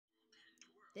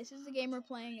This is the game we're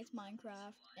playing. It's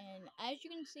Minecraft, and as you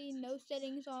can see, no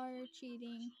settings are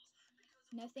cheating.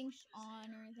 Nothing's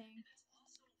on or anything.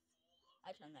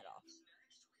 I turned that off.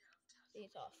 See,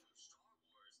 it's off.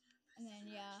 And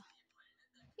then yeah,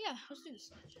 let's do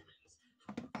this.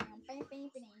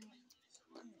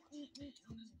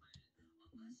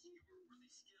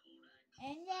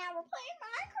 And yeah, we're playing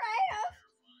Minecraft.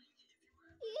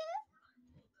 Yeah.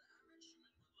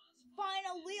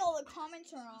 Finally, all the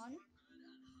comments are on.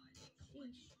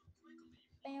 Sheesh.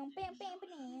 Bam, bam, bam,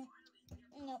 bam.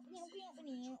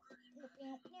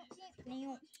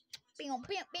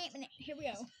 Here we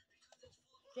go.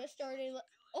 Just started.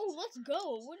 Oh, let's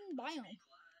go. Wooden biome.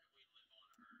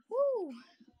 Woo.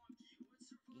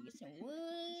 Get some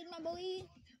wood, my boy.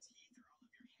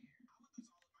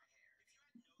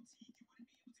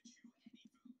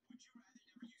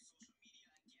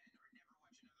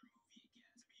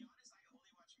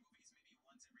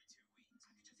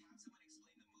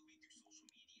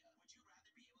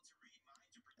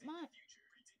 Come on.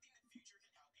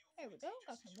 There we go.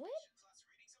 Got some wood.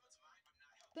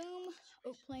 Boom.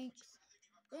 Oak planks.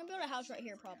 We're gonna build a house right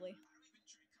here, probably.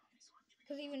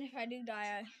 Because even if I do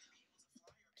die, I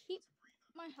keep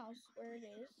my house where it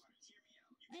is.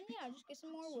 And yeah, just get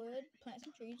some more wood, plant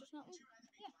some trees or something.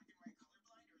 Yeah.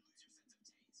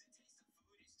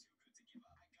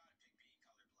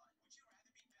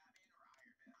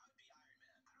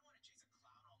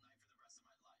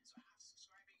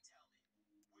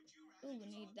 Ooh, we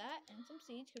need that and some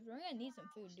seeds because we're gonna need some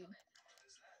food, dude.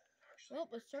 Well,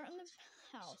 let's start on the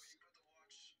house.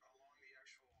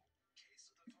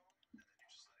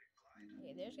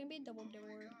 Okay, there's gonna be a double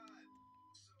door,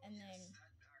 and then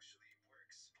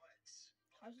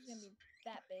house is gonna be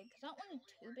that big. Cause I don't want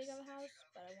too big of a house,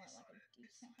 but I want like a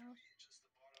decent house.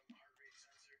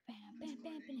 Bam, bam,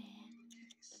 bam, bam.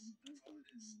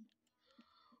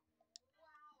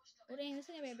 Well, dang,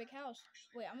 this is gonna be a big house.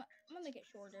 Wait, I'm gonna make it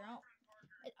shorter.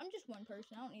 I'm just one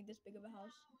person. I don't need this big of a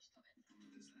house.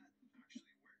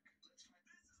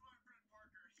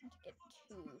 I have to get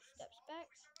 2 steps back.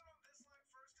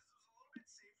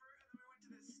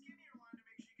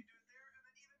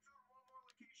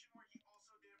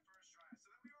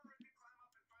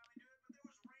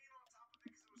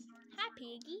 Hi,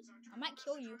 piggy. I might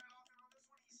kill you.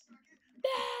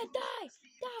 Die! Die!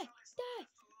 Die! Die!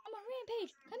 I'm on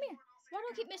rampage. Come here. Why do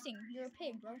I keep missing? You're a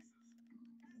pig, bro.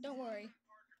 Don't worry.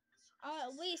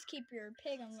 I'll at least keep your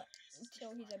pig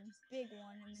until he's a big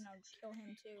one, and then I'll kill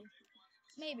him too.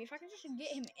 Maybe if I can just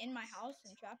get him in my house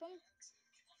and trap him.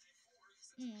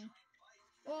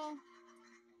 Well,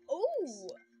 oh,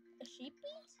 a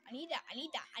sheepy? I need that. I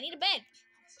need that. I need a bed.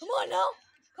 Come on now.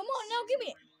 Come on now. Give me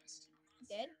it.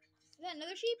 Dead? Is that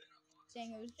another sheep?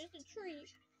 Dang, it was just a tree.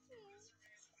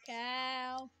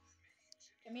 Cow.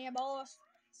 Come here, boy.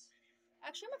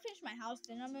 Actually, I'm gonna finish my house.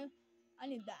 Then I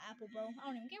need the apple, bro. I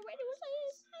don't even get ready to say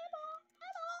this. Apple.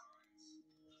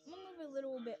 I'm gonna move a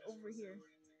little bit over here.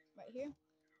 Right here.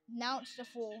 Now it's the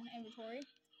full inventory.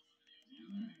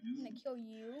 I'm gonna kill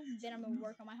you. Then I'm gonna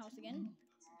work on my house again.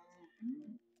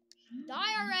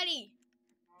 Die already,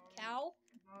 cow.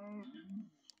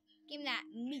 Give me that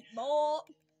meatball.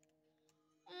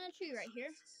 And a tree right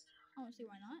here. I don't see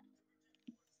why not.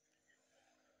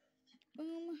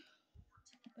 Boom.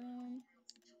 Boom.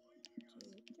 2,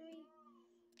 3.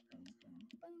 Boom, boom,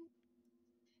 boom.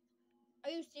 Are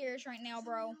you serious right now,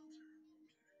 bro?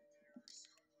 Yes.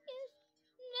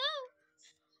 No.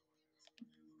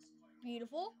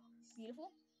 Beautiful.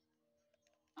 Beautiful.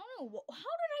 I don't know. How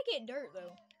did I get dirt,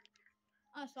 though?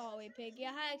 I'm sorry, piggy.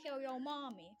 I had to kill your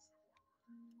mommy.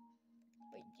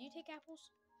 Wait, do you take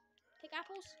apples? Take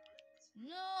apples?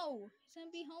 No. He's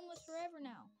gonna be homeless forever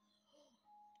now.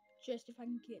 Just if I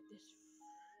can get this.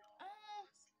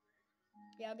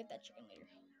 Yeah, I'll get that chicken later.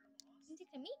 You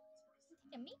take the meat? You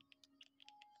take the meat?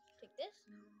 Take this.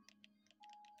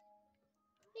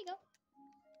 Here you go.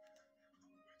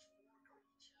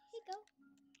 Here you go.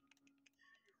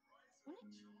 Want it?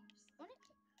 Want it?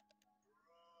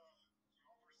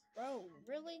 Bro,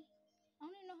 really? I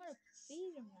don't even know how to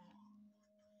feed him that.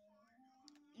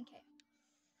 Okay.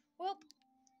 Well,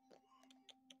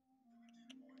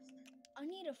 I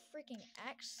need a freaking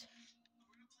axe.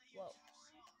 Whoa.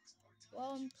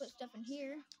 Well, I'm gonna put stuff in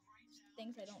here.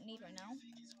 Things I don't need right now.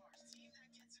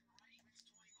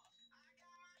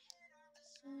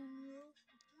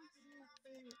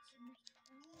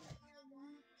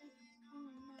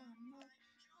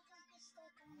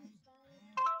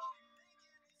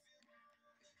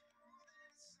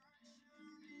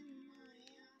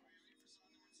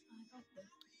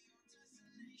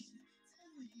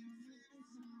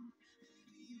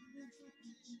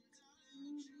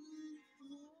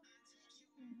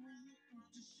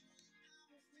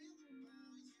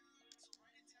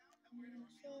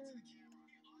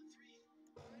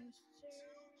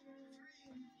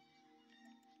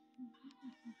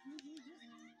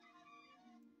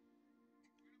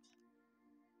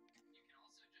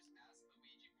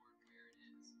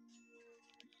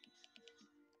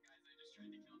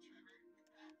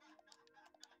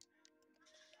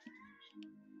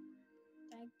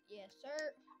 Yes, sir. Yes,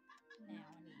 sir. Now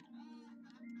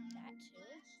I need that too.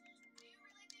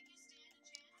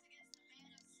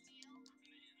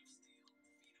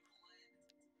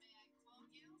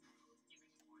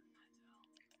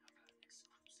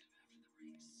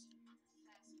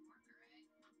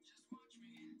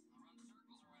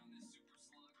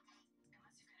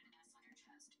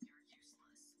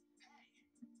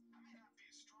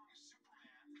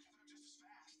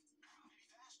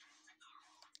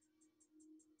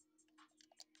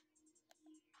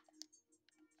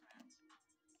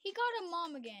 He got a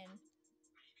mom again.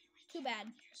 Too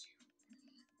bad.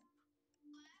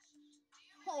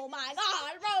 Oh my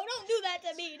god, bro, don't do that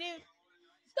to me, dude.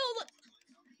 Don't look.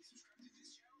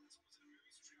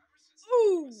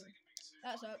 Ooh,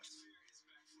 that sucks.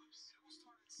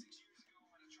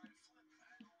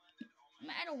 I'm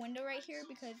gonna add a window right here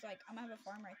because, like, I'm gonna have a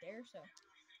farm right there, so.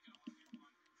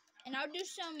 And I'll do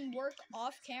some work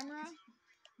off camera.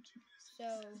 So,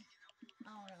 I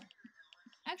don't know.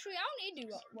 Actually, I don't need to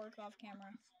work off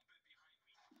camera.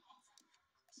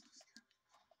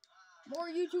 More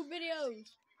YouTube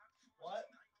videos. What?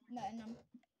 Nothing.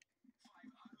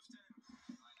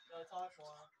 Gotta talk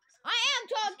more. I am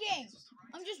talking.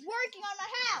 I'm just working on my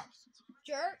house,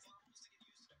 jerk.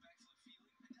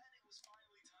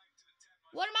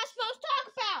 What am I supposed to talk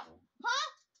about? Huh?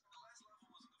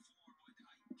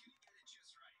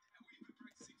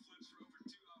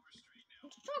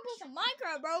 What's the trouble with some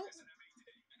Minecraft, bro?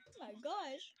 Oh my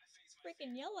gosh.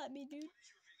 Freaking yell at me, dude.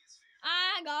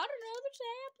 I got another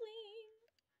sapling.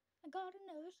 I got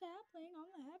another sapling.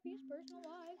 I'm the happiest person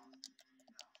alive.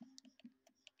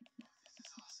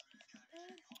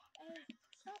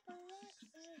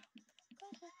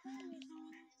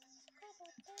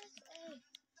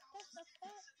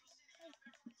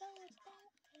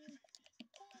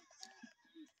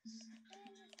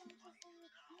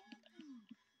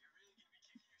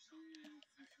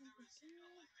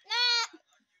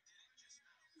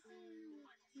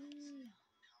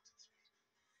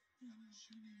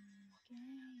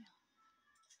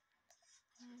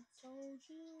 I told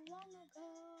you long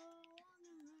ago.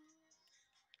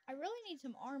 I really need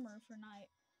some armor for night.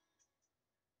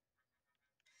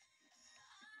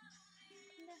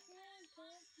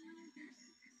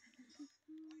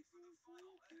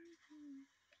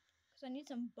 Because I need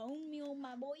some bone meal,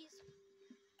 my boys.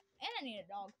 And I need a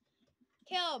dog.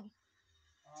 Caleb,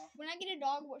 when I get a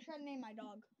dog, what should I name my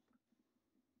dog?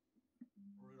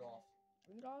 Rudolph.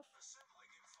 Rudolph?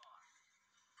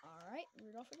 Alright,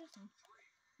 Rudolph it is.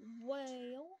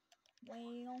 Whale.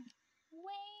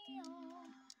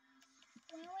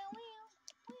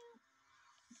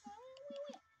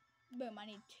 Boom, I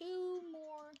need 2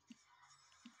 more.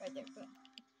 Right there, boom.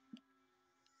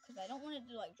 Because I don't want it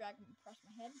to, like, drag across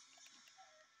my head.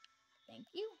 Thank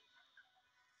you.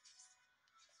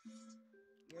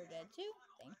 You're dead too.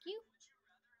 Thank you.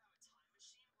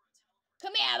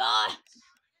 Come here, boy.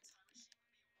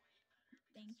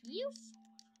 Thank you.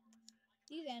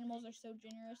 These animals are so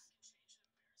generous.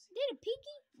 Did a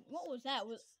peaky? What was that?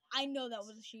 I know that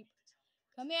was a sheep.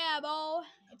 Come here, boy.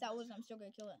 If that wasn't, I'm still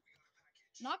gonna kill it.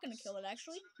 I'm not gonna kill it,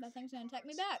 actually. That thing's gonna attack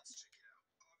me back.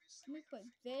 Let me put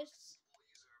this.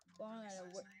 Well,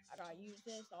 I gotta use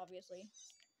this, obviously. I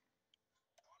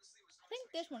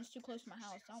think this one's too close to my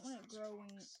house. I don't want it growing,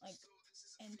 like,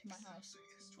 into my house.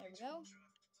 There we go.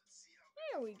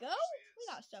 There we go. We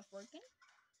got stuff working.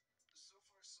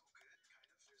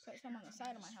 Put some on the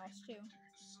side of my house, too.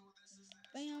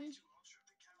 Bam.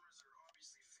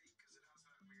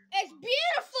 It's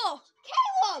beautiful!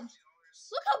 Caleb!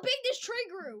 Look how big this tree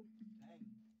grew.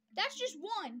 That's just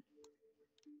one.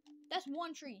 That's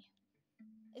one tree.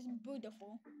 It's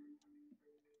beautiful.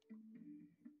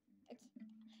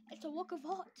 It's a work of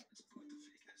art.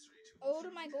 Oh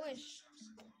my gosh.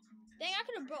 Dang, I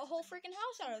could have built a whole freaking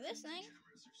house out of this thing.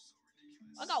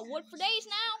 I got wood for days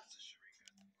now.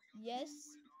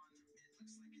 Yes.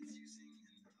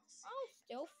 I'll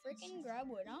still freaking grab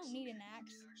wood. I don't need an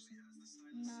axe.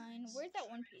 9. Where's that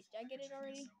one piece? Did I get it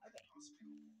already? Okay.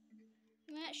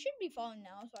 That should be falling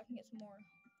now, so I can get some more.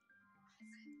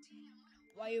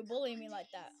 Why you bullying me like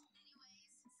that?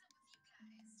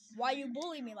 Why you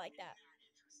bullying me like that?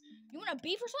 You want a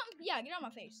beef or something? Yeah, get out of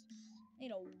my face. I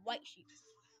need a white sheep.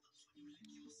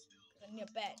 I need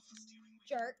a bed.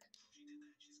 Jerk.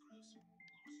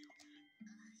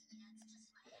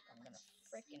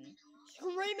 freaking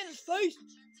scream in his face.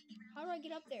 How do I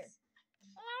get up there?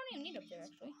 Well, I don't even need up there,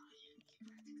 actually.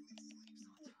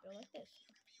 Just go like this.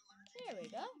 There we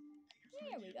go.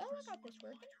 There we go. I got this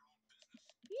working.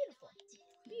 Beautiful.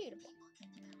 Beautiful.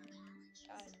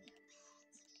 God.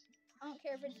 I don't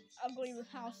care if it's ugly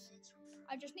house.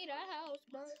 I just need a house,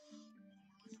 bro.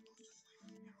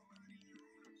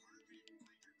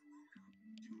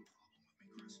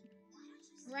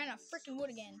 Ran out of freaking wood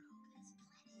again.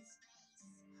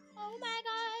 Oh my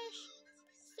gosh.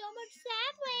 So much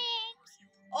saplings.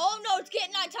 Oh no, it's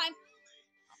getting nighttime.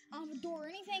 I don't have a door or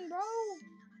anything, bro.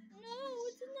 No,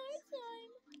 it's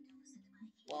nighttime.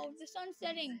 Whoa, the sun's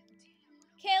setting.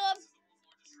 Caleb.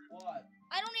 What?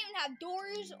 I don't even have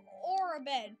doors or a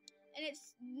bed. And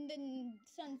it's the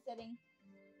sun setting.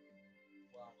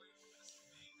 Wow.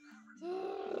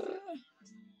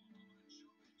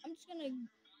 I'm just gonna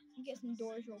get some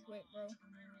doors real quick, bro.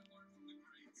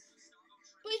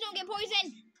 Please don't get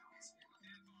poisoned!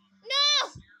 No!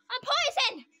 I'm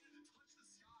poisoned!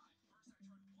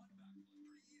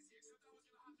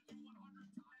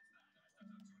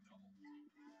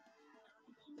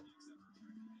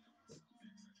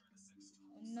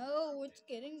 No, it's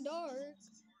getting dark.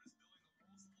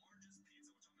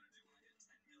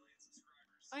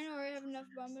 I know I have enough,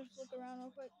 but I'm gonna just look around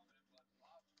real quick.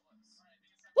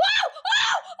 Whoa!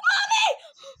 Oh! Mommy!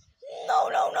 No,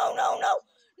 no, no, no, no!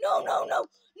 No, no, no!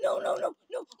 No, no, no,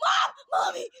 no! Mom!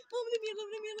 Mommy! Mom, leave me alone,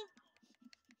 leave me alone!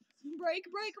 Break,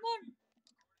 come on!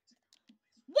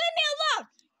 Leave me alone!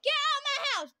 Get out of my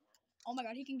house! Oh my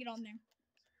god, he can get on there.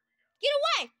 Get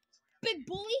away! Big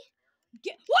bully!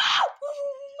 Get. Wow!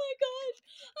 Oh my gosh!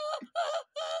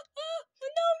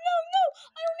 No, no, no!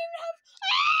 I don't even have.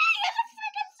 Ah! He has a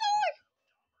freaking sword!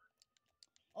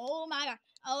 Oh my god!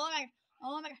 Oh my god!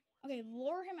 Oh my god! Okay,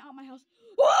 lure him out my house.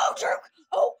 Whoa, jerk!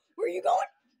 Oh, where are you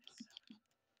going?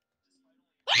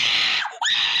 Ah!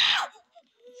 Ah!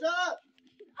 Shut up!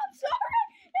 I'm sorry!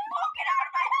 He won't get out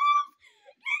of my house!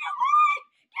 Get away!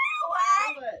 Get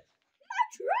away! Do it! I'm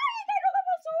trying! I don't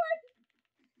have a sword!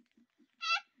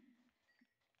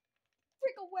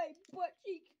 Frick away, butt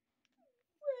cheek!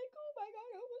 Frick, oh my god,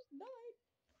 I almost died.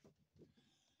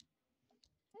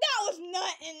 That was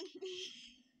nothing!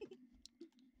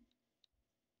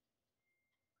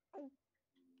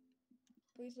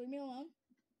 Please leave me alone.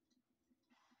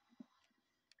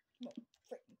 No,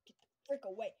 frick, get the frick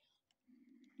away.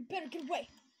 You better get away.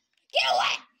 Get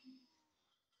away!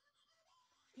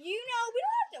 You know,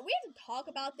 we have to talk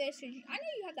about this, cause I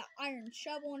know you have that iron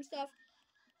shovel and stuff.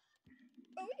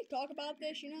 But we can talk about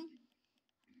this, you know?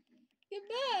 Get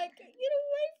back! Get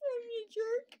away from me,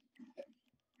 jerk!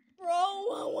 Bro,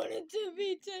 I want it to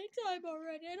be daytime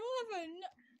already. I don't have a...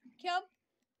 Kel?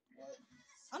 What?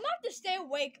 I'm gonna have to stay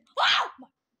awake. Oh!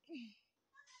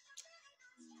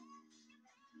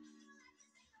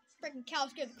 Freaking cow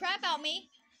scared the crap out of me.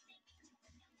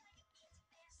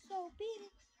 So beat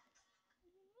it.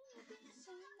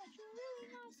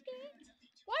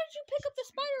 Why did you pick up the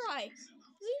spider eye?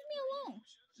 Leave me alone.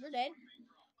 You're dead.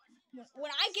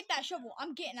 When I get that shovel,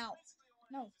 I'm getting out.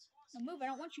 No. No, move. I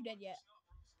don't want you dead yet.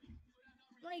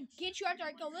 I'm gonna get you after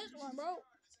I kill this one, bro.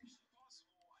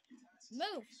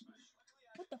 Move.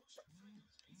 What the f?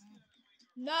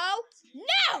 No.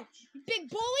 No! You big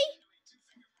bully.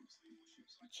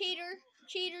 Cheater.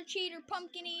 Cheater, cheater,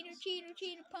 pumpkin eater. Cheater,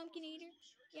 cheater, pumpkin eater.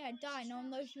 Yeah, die. No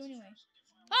one loves you anyway.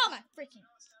 Oh, my freaking.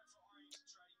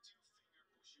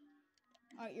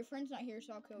 Alright, your friend's not here,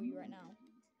 so I'll kill you right now.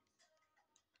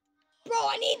 Bro,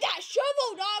 I need that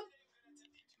shovel, dog!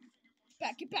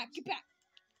 Get back.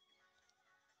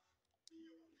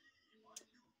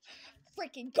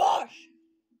 Freaking gosh!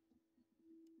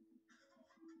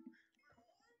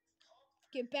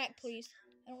 Get back, please.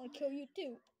 I don't want to kill you,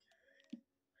 too.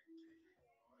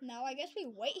 Now, I guess we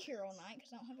wait here all night,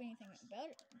 because I don't have anything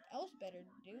else better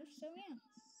to do, so yeah.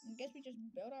 I guess we just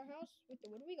build our house with the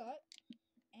wood we got,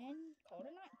 and call it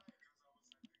a night.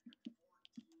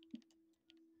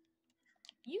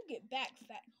 You get back,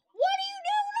 fat. What are you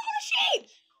doing on a sheep?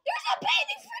 There's a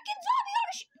baby freaking zombie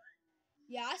on a sheep.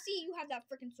 Yeah, I see you have that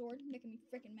freaking sword, making me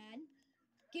freaking mad.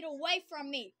 Get away from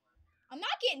me. I'm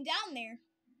not getting down there.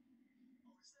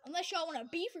 Unless y'all want to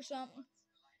beef or something.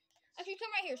 Actually,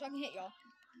 come right here so I can hit y'all.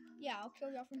 Yeah, I'll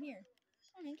kill y'all from here.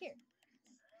 I don't even care.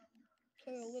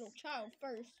 Kill a little child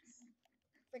first.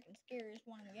 Freaking scariest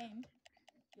one in the game.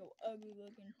 Yo, ugly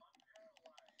looking.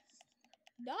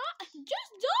 Die!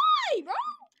 Just die, bro!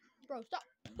 Bro, stop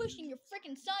pushing your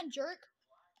freaking son, jerk.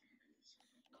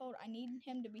 Cold, I need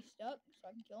him to be stuck so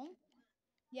I can kill him.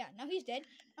 Yeah, now he's dead.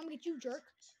 I'm gonna get you, jerk.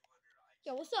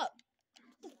 Yo, what's up?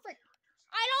 What the frick?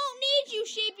 I don't need you,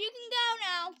 sheep. You can go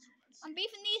now. I'm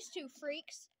beefing these two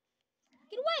freaks.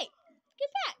 Get away. Get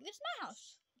back. This is my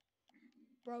house.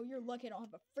 Bro, you're lucky I don't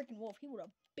have a freaking wolf. He would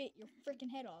have bit your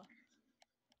freaking head off.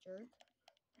 Jerk.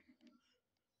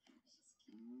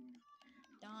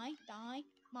 Die, die.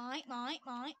 Mine.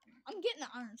 I'm getting the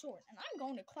iron sword, and I'm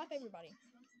going to clap everybody.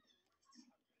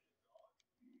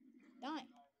 Die.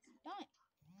 Die.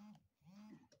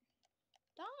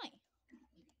 Die.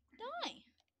 Die.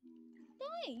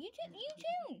 Die. You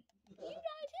too. You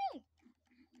die too.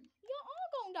 Y'all all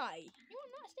gonna die. You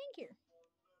will not stink here.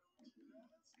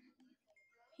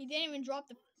 He didn't even drop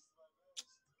the...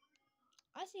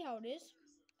 I see how it is.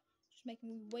 Just making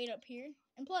me wait up here.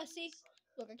 And plus, see,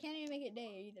 look, I can't even make it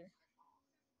day either.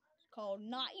 It's called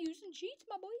not using cheats,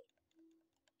 my boy.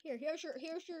 Here's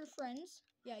your friends.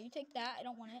 Yeah, you take that. I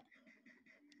don't want it.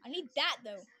 I need that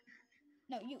though.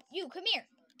 No, you come here.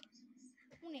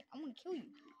 I'm gonna kill you.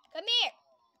 Come here.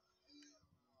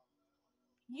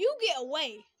 You get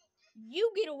away.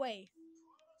 You get away.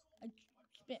 I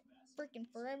spent freaking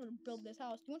forever to build this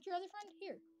house. You want your other friend?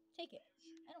 Here, take it.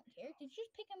 I don't care. Did you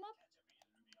just pick him up?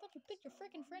 I thought you picked your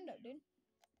freaking friend up, dude.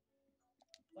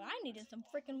 Well, I needed some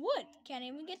freaking wood. Can't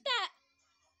even get that.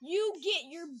 You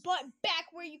get your butt back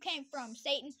where you came from,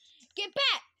 Satan. Get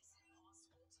back.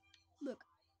 Look,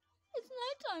 it's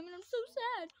nighttime and I'm so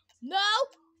sad. No.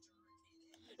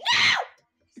 No!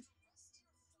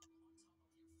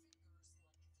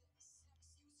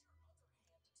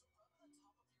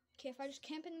 Okay, if I just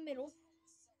camp in the middle,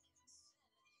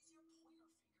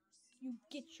 you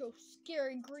get your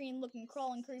scary green looking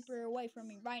crawling creeper away from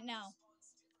me right now.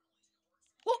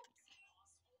 Whoa!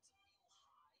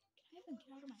 Can I even get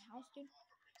out of my house, dude?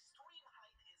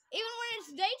 Even when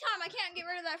it's daytime, I can't get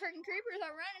rid of that freaking creeper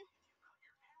without running.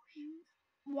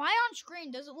 Why on screen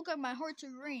does it look like my hearts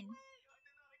are green?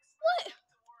 What?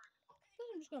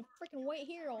 I'm just gonna freaking wait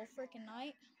here all freaking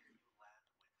night.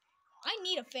 I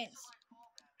need a fence.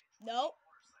 Nope.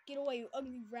 Get away, you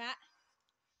ugly rat.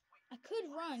 I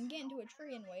could run, get into a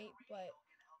tree and wait, but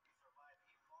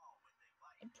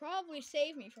it'd probably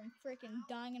save me from freaking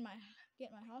dying in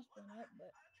getting my house blown up,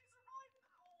 but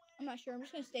I'm not sure. I'm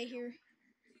just gonna stay here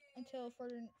until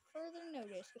further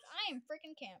notice, because I am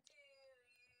freaking camped.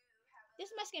 This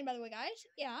is my skin, by the way, guys.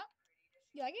 Yeah.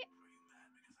 You like it?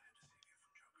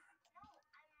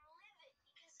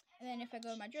 And then if I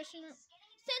go to my dressing room,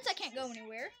 since I can't go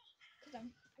anywhere, because I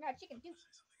got chicken too.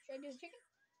 Should I do the chicken?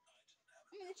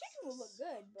 I mean, the chicken will look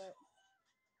good, but...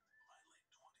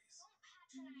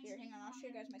 Here, hang on. I'll show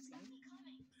you guys my skin.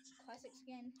 Classic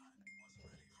skin.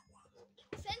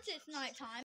 Since it's nighttime,